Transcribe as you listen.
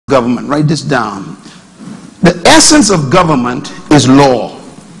government. Write this down. The essence of government is law.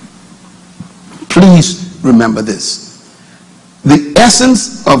 Please remember this. The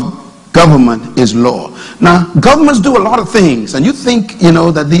essence of government is law. Now, governments do a lot of things, and you think,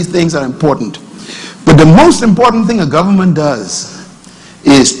 that these things are important. But the most important thing a government does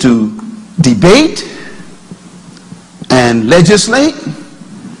is to debate and legislate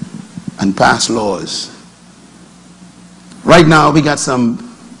and pass laws. Right now, we got some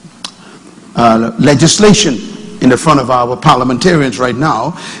legislation in the front of our parliamentarians right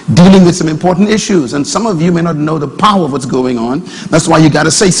now dealing with some important issues, and some of you may not know the power of what's going on. That's why you got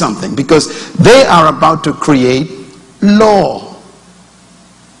to say something, because they are about to create law.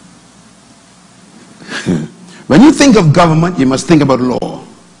 When you think of government, you must think about law.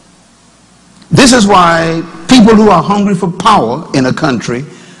 This is why people who are hungry for power in a country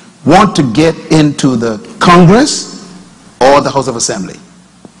want to get into the Congress or the House of Assembly,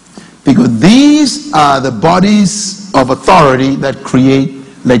 because these are the bodies of authority that create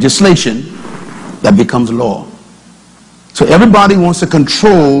legislation that becomes law. So everybody wants to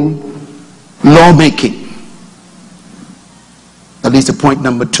control lawmaking. That leads to point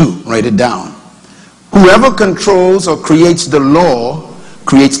number 2. Write it down. Whoever controls or creates the law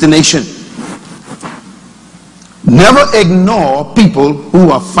creates the nation. Never ignore people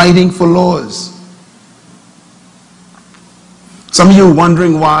who are fighting for laws. Some of you are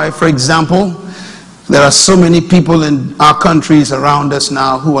wondering why, for example, there are so many people in our countries around us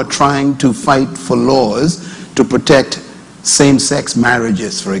now who are trying to fight for laws to protect same-sex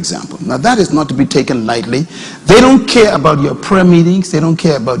marriages, for example. Now, that is not to be taken lightly. They don't care about your prayer meetings. They don't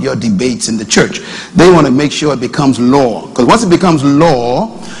care about your debates in the church. They want to make sure it becomes law. Because once it becomes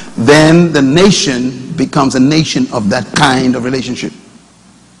law, then the nation becomes a nation of that kind of relationship.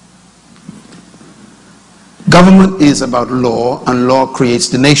 Government is about law, and law creates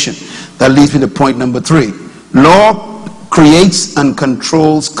the nation. That leads me to point number 3. Law creates and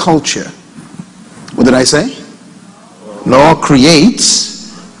controls culture. What did I say? Law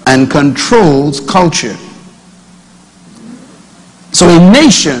creates and controls culture. So a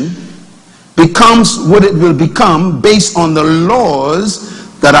nation becomes what it will become based on the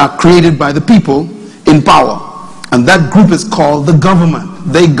laws that are created by the people in power. And that group is called the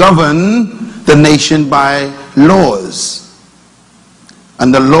government. They govern the nation by laws.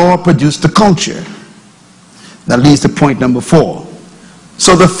 And the law produced the culture. That leads to point number 4.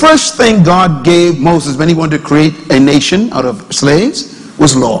 So the first thing God gave Moses when he wanted to create a nation out of slaves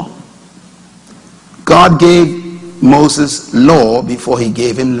was law. God gave Moses law before he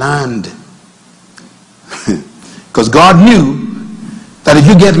gave him land. Because God knew that if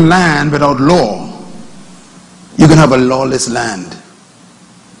you get land without law, you can have a lawless land.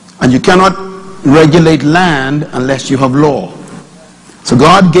 And you cannot regulate land unless you have law. So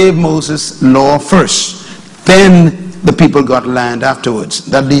God gave Moses law first. Then the people got land afterwards.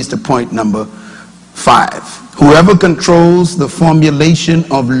 That leads to point number 5. Whoever controls the formulation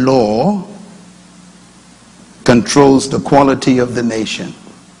of law controls the quality of the nation.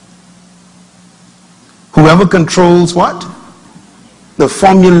 Whoever controls what? The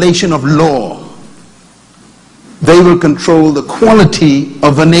formulation of law. They will control the quality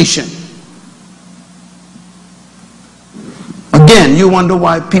of a nation. Again, you wonder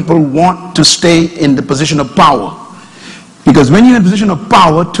why people want to stay in the position of power. Because when you're in a position of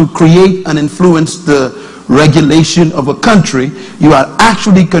power to create and influence the regulation of a country, you are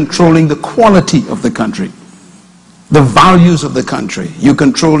actually controlling the quality of the country, the values of the country. You're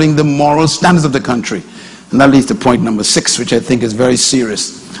controlling the moral standards of the country. And that leads to point number 6, which I think is very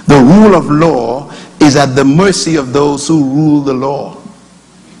serious. The rule of law is at the mercy of those who rule the law.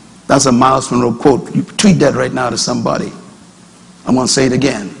 That's a Myles Munroe quote. You tweet that right now to somebody. I'm going to say it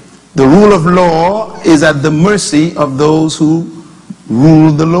again. The rule of law is at the mercy of those who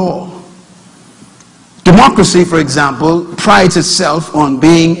rule the law. Democracy, for example, prides itself on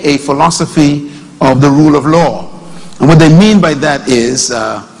being a philosophy of the rule of law. And what they mean by that is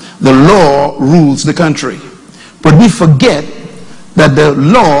the law rules the country. But we forget that the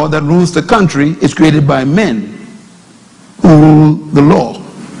law that rules the country is created by men who rule the law.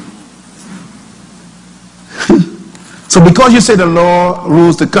 So because you say the law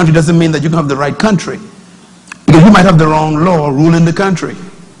rules the country doesn't mean that you can have the right country. Because you might have the wrong law ruling the country.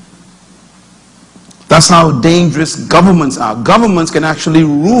 That's how dangerous governments are. Governments can actually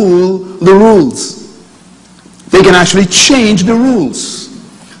rule the rules. They can actually change the rules.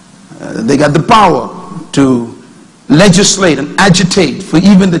 They got the power to legislate and agitate for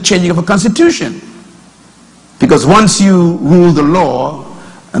even the changing of a constitution. Because once you rule the law,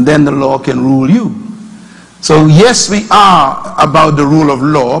 and then the law can rule you. So yes, we are about the rule of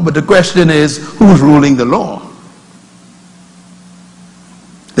law, but the question is, who's ruling the law?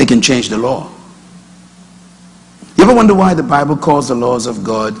 They can change the law. You ever wonder why the Bible calls the laws of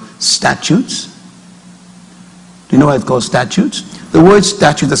God statutes? Do you know why it's called statutes? The word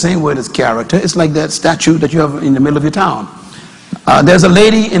statute, the same word as character. It's like that statue that you have in the middle of your town. There's a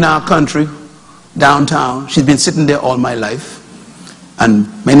lady in our country, downtown. She's been sitting there all my life. And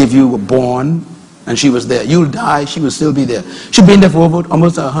many of you were born, and she was there. You'll die, she will still be there. She's been there for over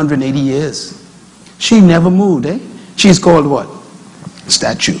almost 180 years. She never moved, eh? She's called what?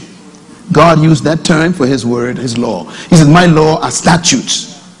 Statute. God used that term for his word, his law. He said, my law are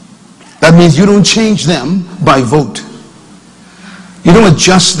statutes. That means you don't change them by vote. You don't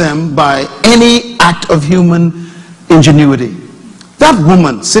adjust them by any act of human ingenuity. That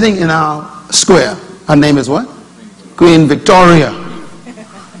woman sitting in our square, her name is what? Queen Victoria.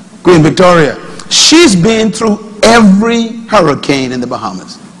 Queen Victoria. She's been through every hurricane in the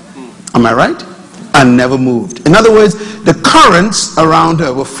Bahamas. Am I right? And never moved. In other words, the currents around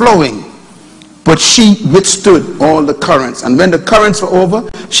her were flowing, but she withstood all the currents. And when the currents were over,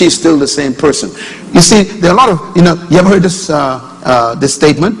 she's still the same person. You see, there are a lot of, you ever heard this, this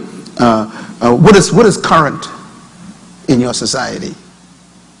statement? What is current in your society?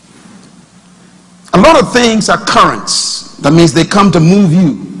 A lot of things are currents. That means they come to move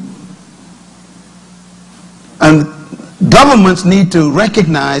you. And governments need to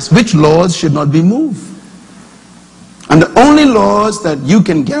recognize which laws should not be moved. And the only laws that you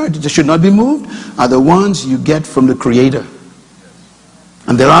can guarantee that should not be moved are the ones you get from the Creator.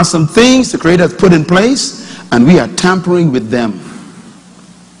 And there are some things the Creator has put in place, and we are tampering with them.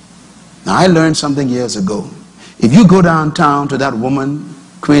 Now, I learned something years ago. If you go downtown to that woman,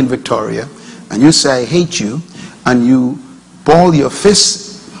 Queen Victoria, and you say, I hate you, and you ball your fists,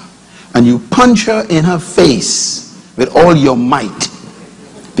 and you punch her in her face with all your might,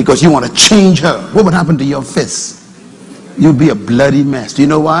 because you want to change her, what would happen to your fists? You'll be a bloody mess. Do you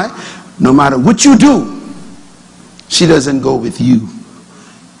know why? No matter what you do, she doesn't go with you.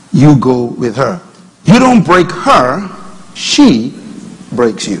 You go with her. You don't break her, she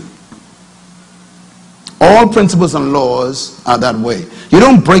breaks you. All principles and laws are that way. You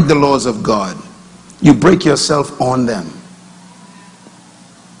don't break the laws of God. You break yourself on them.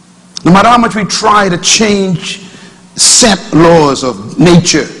 No matter how much we try to change set laws of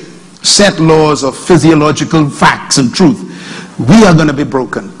nature, set laws of physiological facts and truth, we are going to be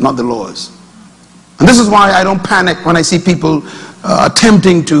broken, not the laws. And this is why I don't panic when I see people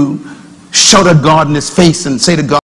attempting to shout at God in his face and say to God,